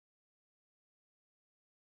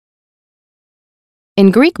In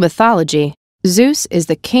Greek mythology, Zeus is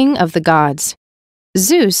the king of the gods.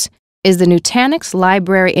 Zeus is the Nutanix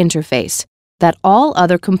library interface that all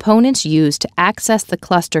other components use to access the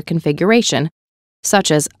cluster configuration, such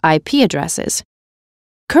as IP addresses.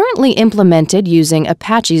 Currently implemented using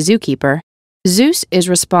Apache Zookeeper, Zeus is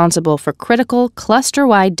responsible for critical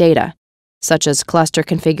cluster-wide data, such as cluster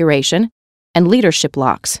configuration and leadership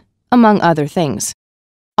locks, among other things.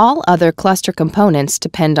 All other cluster components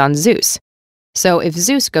depend on Zeus, so if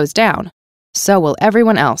Zeus goes down, so will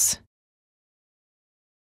everyone else.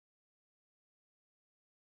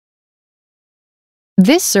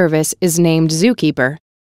 This service is named Zookeeper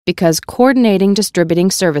because coordinating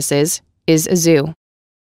distributing services is a zoo.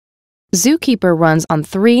 Zookeeper runs on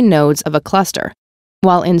 3 nodes of a cluster,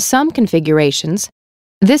 while in some configurations,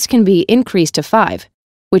 this can be increased to 5,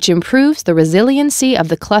 which improves the resiliency of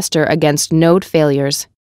the cluster against node failures.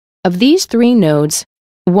 Of these 3 nodes,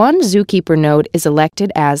 one Zookeeper node is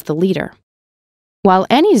elected as the leader. While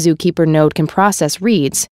any Zookeeper node can process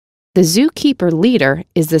reads, the Zookeeper leader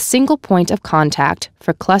is the single point of contact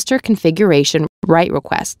for cluster configuration write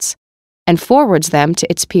requests and forwards them to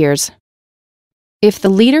its peers. If the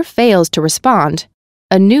leader fails to respond,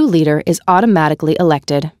 a new leader is automatically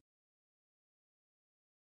elected.